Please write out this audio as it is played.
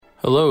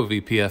Hello,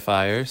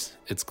 VPFIers.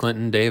 It's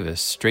Clinton Davis,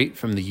 straight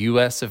from the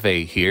US of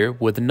A here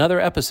with another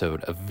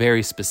episode of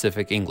Very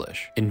Specific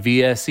English. In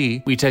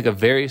VSE, we take a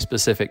very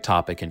specific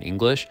topic in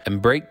English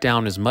and break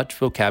down as much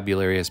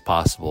vocabulary as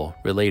possible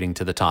relating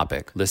to the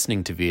topic.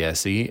 Listening to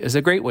VSE is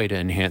a great way to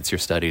enhance your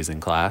studies in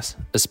class,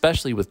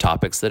 especially with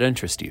topics that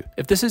interest you.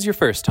 If this is your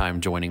first time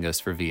joining us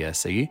for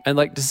VSE, I'd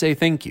like to say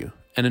thank you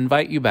and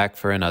invite you back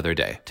for another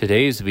day.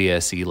 Today's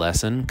VSE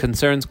lesson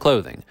concerns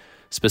clothing,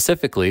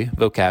 specifically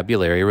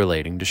vocabulary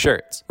relating to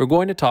shirts. We're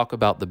going to talk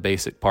about the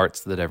basic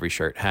parts that every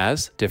shirt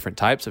has, different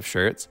types of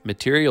shirts,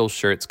 materials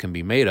shirts can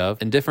be made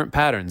of, and different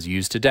patterns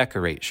used to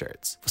decorate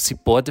shirts.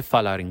 Você pode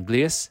falar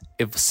inglês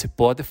e você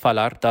pode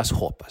falar das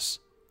roupas.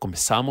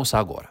 Começamos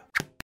agora.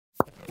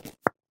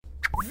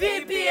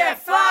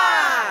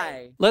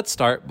 VPFI! Let's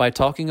start by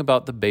talking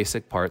about the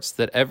basic parts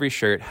that every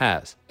shirt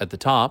has. At the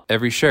top,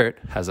 every shirt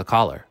has a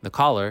collar. The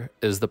collar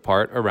is the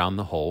part around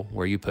the hole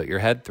where you put your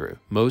head through.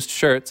 Most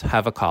shirts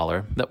have a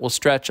collar that will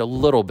stretch a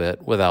little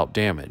bit without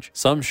damage.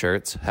 Some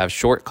shirts have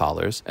short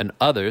collars, and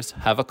others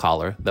have a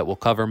collar that will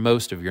cover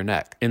most of your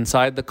neck.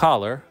 Inside the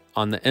collar,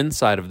 on the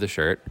inside of the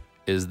shirt,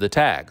 is the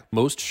tag.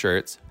 Most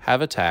shirts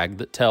have a tag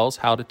that tells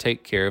how to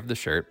take care of the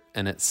shirt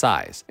and its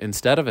size.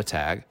 Instead of a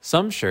tag,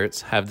 some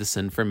shirts have this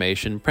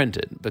information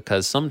printed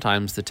because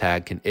sometimes the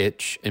tag can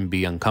itch and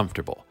be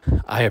uncomfortable.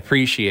 I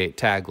appreciate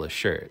tagless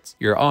shirts.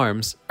 Your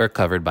arms are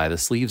covered by the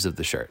sleeves of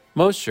the shirt.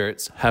 Most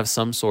shirts have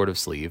some sort of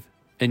sleeve,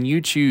 and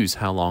you choose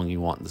how long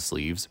you want the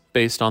sleeves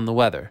based on the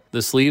weather.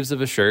 The sleeves of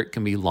a shirt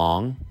can be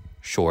long,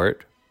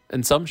 short,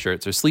 and some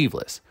shirts are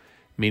sleeveless,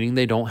 meaning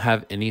they don't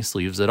have any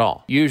sleeves at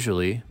all.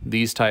 Usually,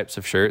 these types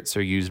of shirts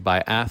are used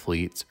by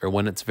athletes or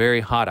when it's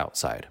very hot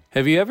outside.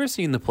 Have you ever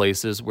seen the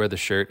places where the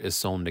shirt is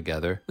sewn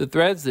together? The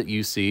threads that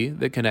you see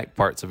that connect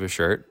parts of a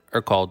shirt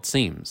are called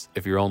seams.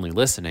 If you're only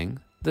listening,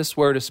 this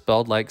word is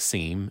spelled like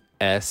seam,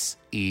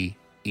 S-E-E-M,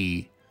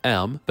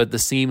 but the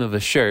seam of a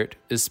shirt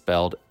is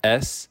spelled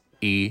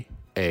S-E-A-M.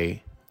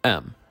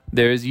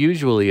 There is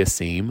usually a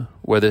seam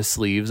where the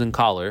sleeves and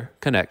collar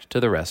connect to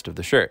the rest of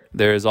the shirt.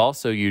 There is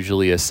also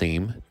usually a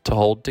seam to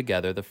hold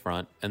together the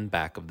front and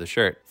back of the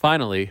shirt.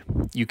 Finally,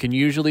 you can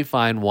usually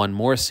find one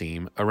more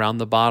seam around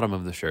the bottom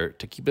of the shirt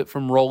to keep it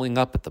from rolling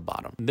up at the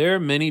bottom. There are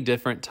many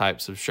different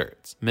types of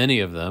shirts.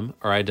 Many of them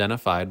are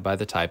identified by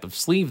the type of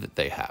sleeve that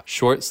they have.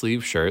 Short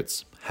sleeve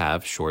shirts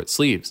have short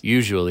sleeves.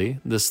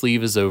 Usually, the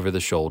sleeve is over the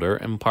shoulder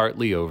and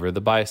partly over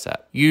the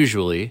bicep.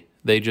 Usually,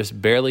 they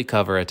just barely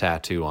cover a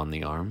tattoo on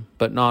the arm,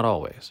 but not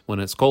always.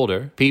 When it's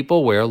colder,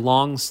 people wear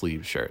long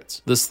sleeve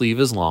shirts. The sleeve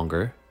is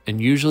longer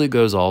and usually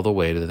goes all the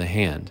way to the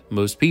hand.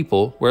 Most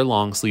people wear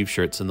long sleeve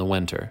shirts in the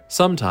winter.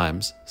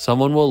 Sometimes,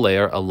 someone will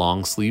layer a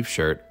long sleeve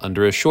shirt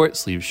under a short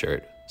sleeve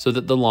shirt so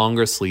that the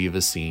longer sleeve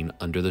is seen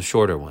under the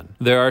shorter one.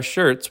 There are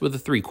shirts with a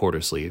 3/4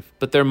 sleeve,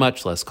 but they're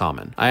much less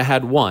common. I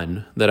had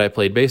one that I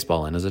played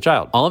baseball in as a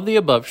child. All of the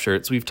above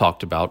shirts we've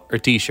talked about are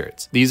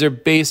t-shirts. These are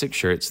basic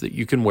shirts that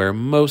you can wear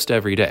most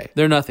every day.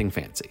 They're nothing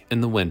fancy.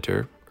 In the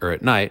winter or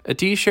at night, a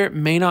t-shirt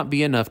may not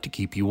be enough to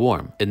keep you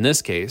warm. In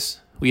this case,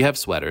 we have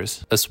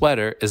sweaters. A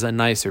sweater is a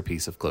nicer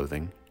piece of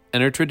clothing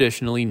and are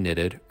traditionally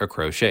knitted or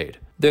crocheted.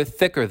 They're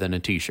thicker than a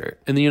t-shirt.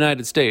 In the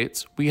United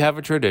States, we have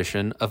a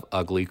tradition of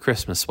ugly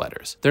Christmas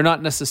sweaters. They're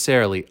not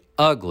necessarily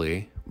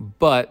ugly,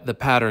 but the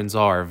patterns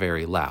are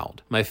very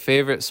loud. My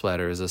favorite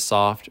sweater is a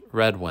soft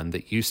red one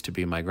that used to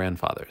be my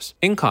grandfather's.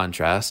 In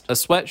contrast, a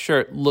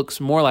sweatshirt looks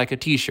more like a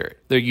t-shirt.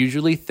 They're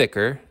usually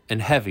thicker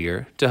and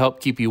heavier to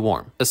help keep you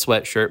warm. A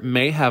sweatshirt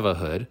may have a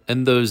hood,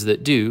 and those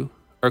that do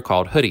are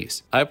called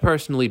hoodies. I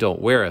personally don't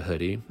wear a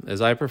hoodie,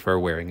 as I prefer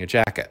wearing a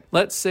jacket.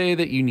 Let's say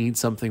that you need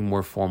something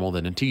more formal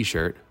than a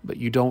t-shirt, but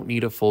you don't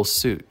need a full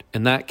suit.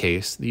 In that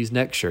case, these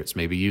neck shirts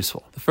may be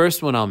useful. The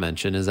first one I'll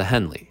mention is a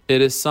Henley.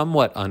 It is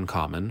somewhat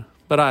uncommon,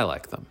 but I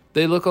like them.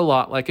 They look a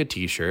lot like a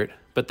t-shirt,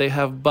 but they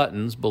have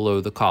buttons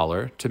below the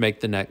collar to make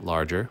the neck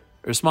larger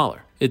or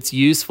smaller. It's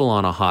useful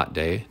on a hot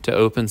day to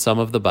open some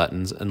of the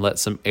buttons and let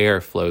some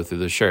air flow through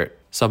the shirt.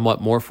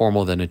 Somewhat more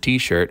formal than a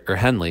t-shirt or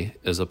Henley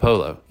is a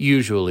polo.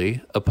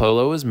 Usually, a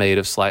polo is made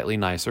of slightly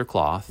nicer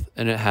cloth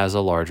and it has a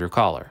larger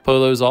collar.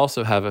 Polos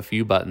also have a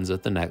few buttons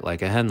at the neck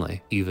like a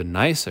Henley. Even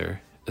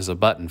nicer is a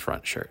button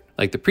front shirt.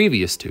 Like the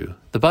previous two,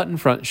 the button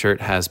front shirt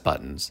has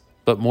buttons,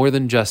 but more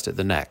than just at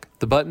the neck.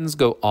 The buttons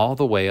go all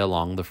the way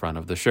along the front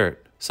of the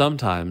shirt.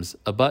 Sometimes,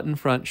 a button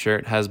front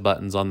shirt has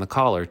buttons on the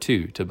collar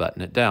too to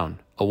button it down.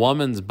 A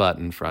woman's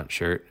button front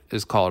shirt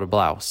is called a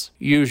blouse.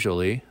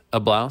 Usually, a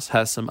blouse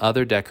has some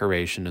other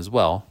decoration as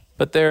well,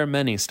 but there are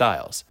many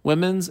styles.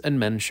 Women's and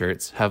men's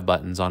shirts have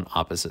buttons on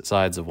opposite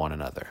sides of one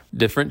another.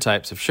 Different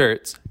types of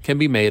shirts can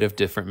be made of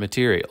different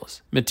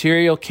materials.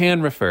 Material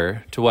can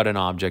refer to what an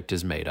object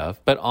is made of,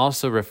 but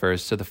also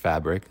refers to the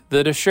fabric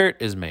that a shirt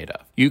is made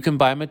of. You can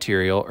buy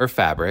material or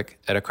fabric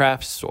at a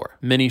craft store.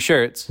 Many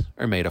shirts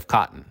are made of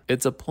cotton.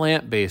 It's a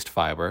plant-based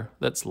fiber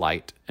that's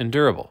light and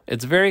durable.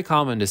 It's very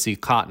common to see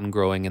cotton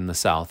growing in the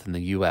South in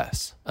the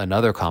US.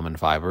 Another common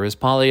fiber is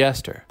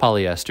polyester.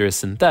 Polyester is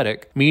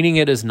synthetic, meaning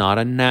it is not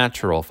a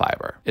natural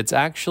fiber. It's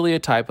actually a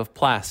type of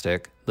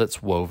plastic that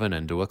that's woven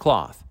into a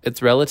cloth.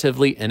 It's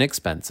relatively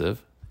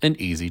inexpensive and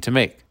easy to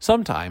make.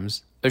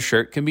 Sometimes a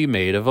shirt can be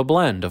made of a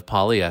blend of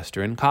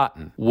polyester and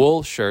cotton.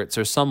 Wool shirts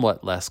are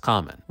somewhat less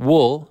common.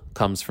 Wool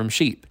comes from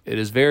sheep. It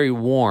is very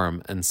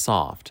warm and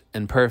soft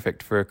and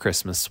perfect for a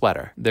Christmas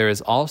sweater. There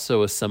is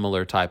also a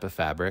similar type of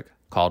fabric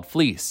called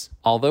fleece.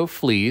 Although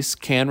fleece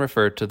can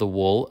refer to the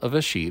wool of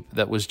a sheep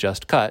that was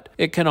just cut,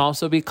 it can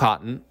also be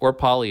cotton or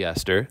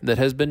polyester that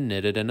has been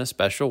knitted in a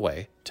special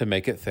way to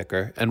make it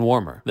thicker and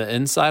warmer. The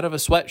inside of a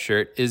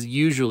sweatshirt is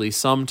usually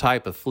some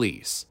type of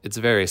fleece. It's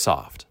very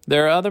soft.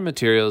 There are other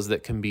materials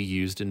that can be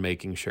used in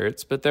making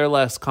shirts, but they're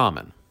less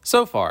common.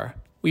 So far,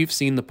 we've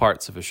seen the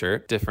parts of a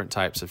shirt, different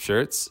types of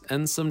shirts,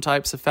 and some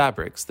types of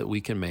fabrics that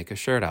we can make a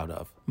shirt out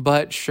of.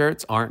 But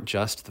shirts aren't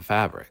just the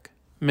fabric.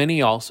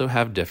 Many also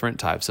have different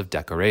types of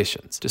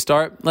decorations. To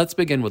start, let's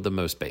begin with the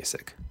most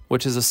basic,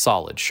 which is a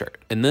solid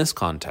shirt. In this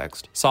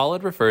context,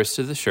 solid refers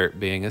to the shirt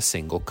being a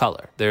single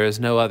color. There is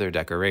no other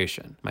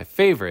decoration. My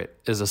favorite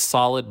is a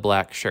solid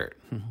black shirt.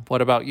 What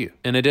about you?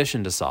 In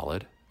addition to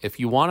solid, if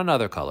you want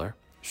another color,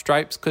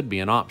 stripes could be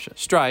an option.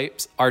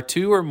 Stripes are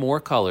 2 or more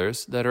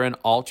colors that are in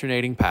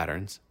alternating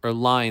patterns or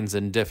lines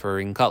in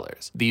differing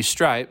colors. These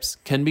stripes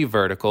can be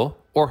vertical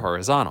or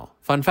horizontal.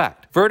 Fun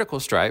fact, vertical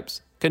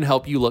stripes can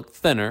help you look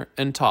thinner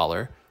and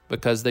taller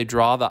because they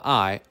draw the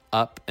eye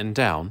up and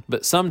down,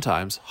 but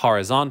sometimes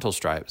horizontal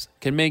stripes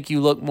can make you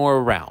look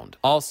more round.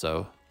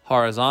 Also,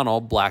 horizontal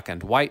black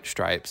and white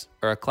stripes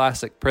are a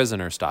classic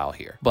prisoner style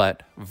here,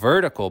 but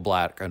vertical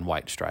black and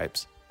white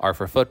stripes are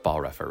for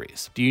football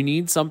referees. Do you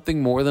need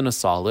something more than a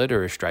solid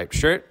or a striped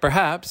shirt?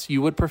 Perhaps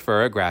you would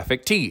prefer a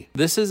graphic tee.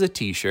 This is a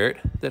t-shirt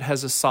that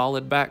has a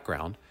solid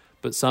background,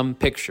 but some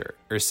picture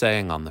or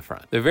saying on the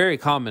front. They're very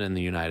common in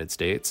the United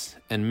States,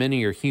 and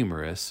many are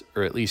humorous,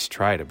 or at least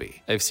try to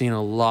be. I've seen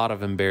a lot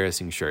of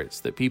embarrassing shirts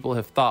that people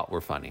have thought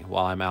were funny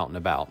while I'm out and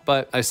about,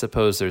 but I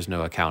suppose there's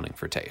no accounting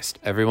for taste.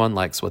 Everyone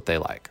likes what they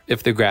like.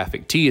 If the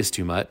graphic tee is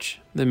too much,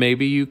 then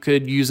maybe you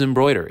could use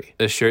embroidery.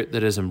 A shirt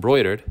that is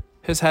embroidered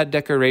has had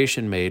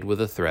decoration made with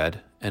a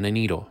thread and a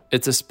needle.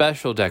 It's a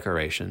special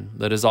decoration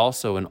that is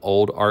also an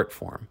old art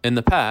form. In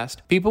the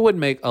past, people would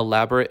make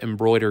elaborate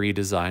embroidery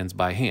designs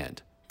by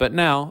hand. But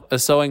now, a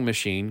sewing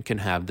machine can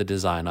have the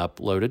design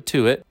uploaded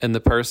to it, and the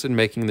person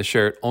making the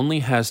shirt only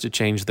has to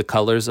change the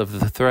colors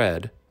of the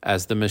thread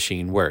as the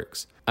machine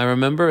works. I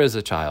remember as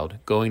a child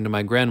going to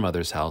my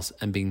grandmother's house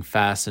and being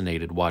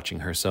fascinated watching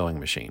her sewing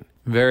machine.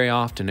 Very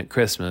often at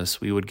Christmas,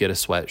 we would get a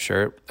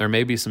sweatshirt or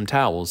maybe some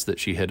towels that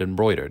she had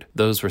embroidered.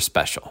 Those were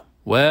special.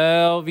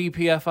 Well,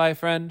 VPFI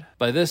friend,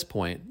 by this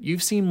point,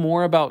 you've seen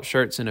more about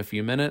shirts in a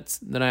few minutes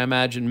than I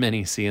imagine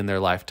many see in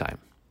their lifetime.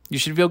 You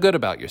should feel good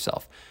about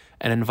yourself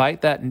and invite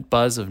that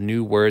buzz of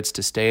new words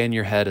to stay in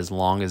your head as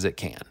long as it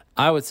can.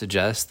 I would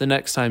suggest the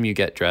next time you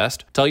get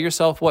dressed, tell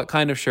yourself what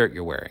kind of shirt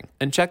you're wearing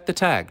and check the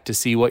tag to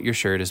see what your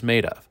shirt is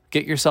made of.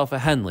 Get yourself a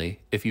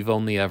Henley if you've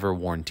only ever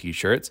worn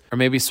t-shirts, or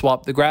maybe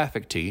swap the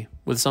graphic tee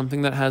with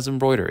something that has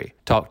embroidery.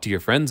 Talk to your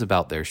friends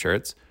about their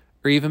shirts,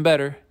 or even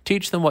better,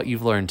 teach them what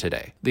you've learned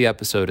today. The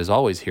episode is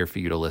always here for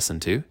you to listen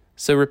to,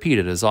 so repeat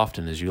it as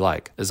often as you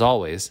like. As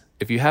always,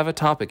 if you have a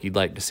topic you'd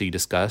like to see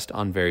discussed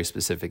on very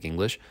specific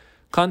English,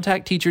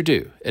 contact Teacher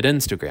Do at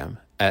Instagram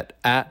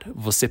at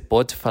Você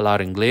Pode Falar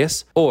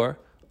Inglês or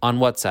on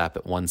WhatsApp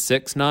at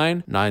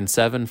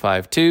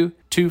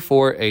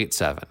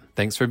 169-9752-2487.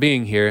 Thanks for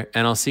being here,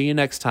 and I'll see you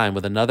next time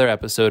with another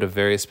episode of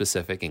Very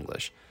Specific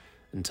English.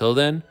 Until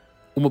then,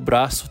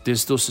 abraço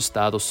desde os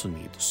Estados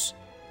Unidos.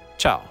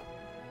 Ciao.